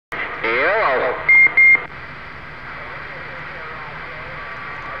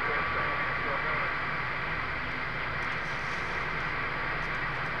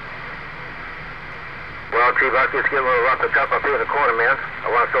get a little rough and tough up here in the corner, man.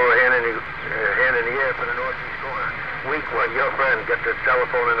 I want to throw a hand in the air for the northeast corner. Weak one, your friend. Get the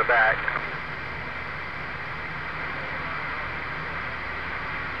telephone in the back.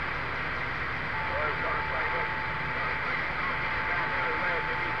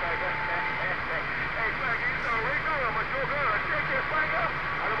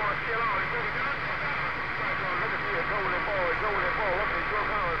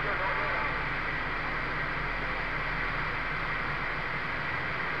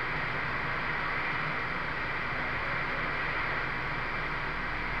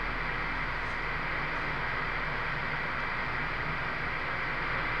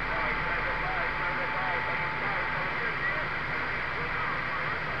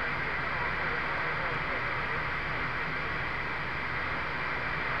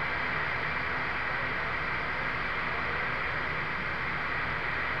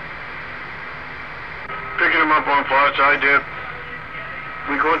 Picking them up on far side there.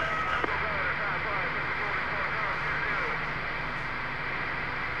 We good?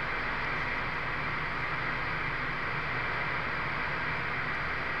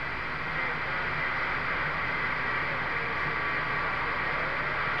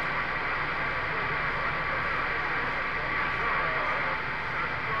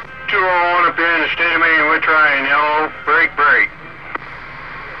 On up here in the state of Maine, we're trying yellow, break, break.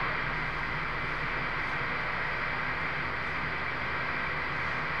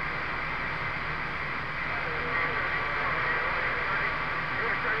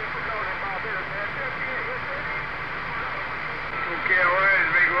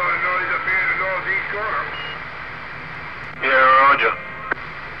 Carolina's making a lot of noise up here in the northeast corner. Yeah, roger.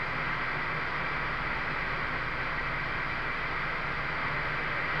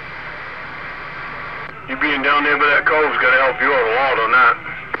 You being down there by that cove's got to help you out a lot on that.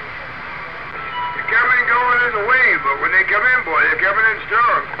 They're coming and going in the wave, but when they come in, boy, they're coming in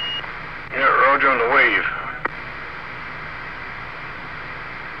strong. Yeah, roger on the wave.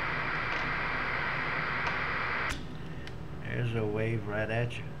 There's a wave right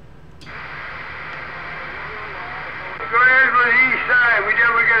at you. Go ahead for the east side. We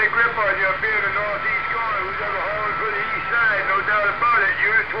never get a grip on you up here in the northeast corner. Who's ever hauling for the east side? No doubt about it.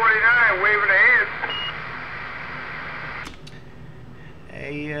 Unit 29 waving a hand.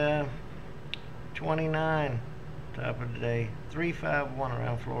 Hey, 29, top of the day. 351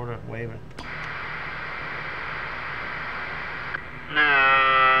 around Florida, waving.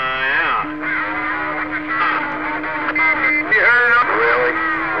 Yeah. You heard it up? Really?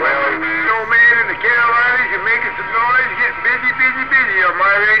 Old man in the Carolinas, you're making some noise, getting busy on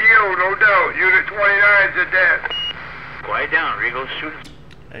my radio, no doubt. Unit 29 said that. Quiet down, Regal. Shoot.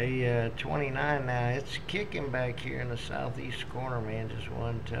 Hey, 29 now. It's kicking back here in the southeast corner, man. Just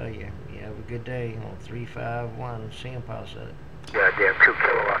wanted to tell you. You have a good day on 351. St. Paul said it. Goddamn 2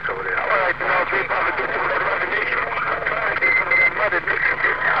 kilowatts over there. All right, now 351. Get some of that Mother Nature. Mother Nature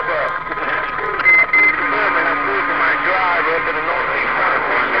didn't have a... I'm losing my drive up in the northeast corner.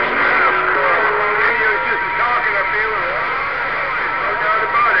 Radio just talking up here. No doubt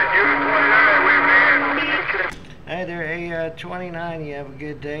about it. Unit 29, wave man. Hey there, hey, 29, you have a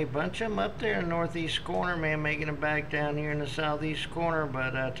good day. Bunch of them up there in the northeast corner, man, making it back down here in the southeast corner.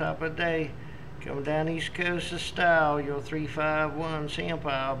 But top of the day, coming down east coast of style, your 351 St.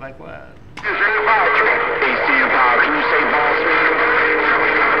 Paul, back wide. Hey, St. Paul, can you say ball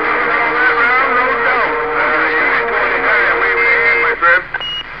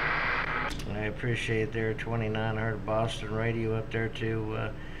I appreciate it there, 29. I heard Boston radio up there too.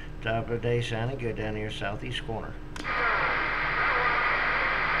 Top of the day, sounding good down here, southeast corner.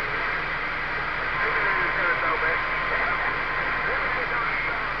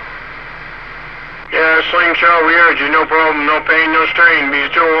 Yeah, slingshot, we heard you. No problem, no pain, no strain. Be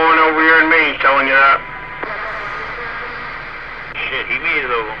still on over here in Maine, telling you that. Shit, he made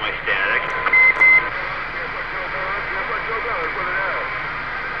it over my static.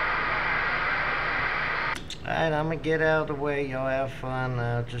 Alright, I'm going to get out of the way. Y'all have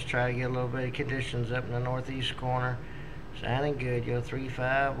fun. Just try to get a little bit of conditions up in the northeast corner. Sounding good. Yo,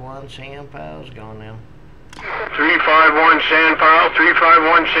 351 St. Paul's gone now. 351 San Paul,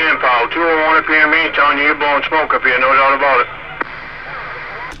 351 San Paul. 201 up here in Maine, telling you you're blowing smoke up here, no doubt about it.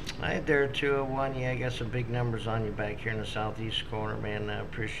 Alright there, 201. Yeah, I got some big numbers on you back here in the southeast corner, man. I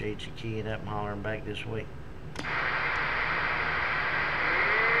appreciate you keying up and hollering back this way.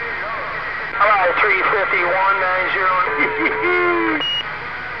 Hello, 35190.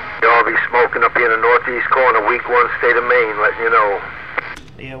 Y'all be smoking up here in the northeast corner, week 1, state of Maine, letting you know.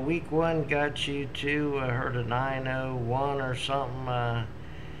 Yeah, week 1 got you to, heard a 901 or something.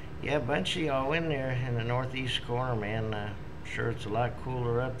 Yeah, a bunch of y'all in there in the northeast corner, man. Sure, it's a lot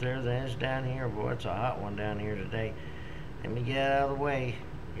cooler up there than it is down here. Boy, it's a hot one down here today. Let me get out of the way.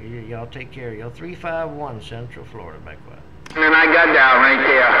 Y'all take care. Y'all 351 Central Florida, back quiet. And I got down right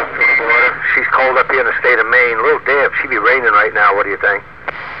there. Central Florida. She's cold up here in the state of Maine. A little damp. She'd be raining right now. What do you think?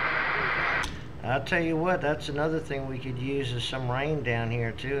 I'll tell you what, that's another thing we could use is some rain down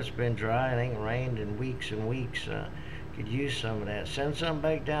here too. It's been dry. It ain't rained in weeks and weeks. Could use some of that. Send some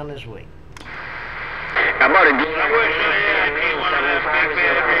back down this way. How about a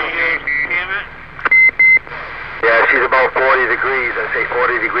Yeah, she's about 40 degrees. I say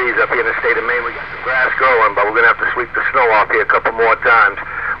 40 degrees up here in the state of Maine. We got some grass growing, but we're going to have to sweep the snow off here a couple more times.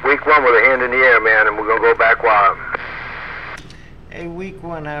 Week 1 with a hand in the air, man, and we're going to go back wild. Hey, week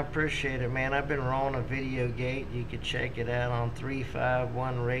 1, I appreciate it, man. I've been rolling a video gate. You can check it out on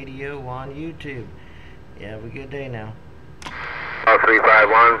 351 Radio on YouTube. You have a good day now.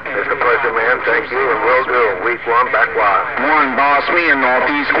 351, it's a pleasure, man. Thank you, and will do. Week 1, back wild. 1, boss me in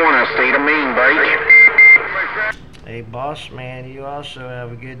northeast corner, state of Maine, break. Hey, boss man, you also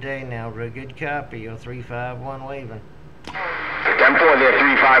have a good day now. Real good copy. You're 351 waving. 10-4 there,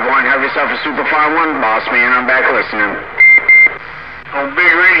 351. Have yourself a super fine one, boss man. I'm back listening. Oh,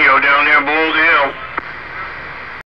 big radio down there below the hill.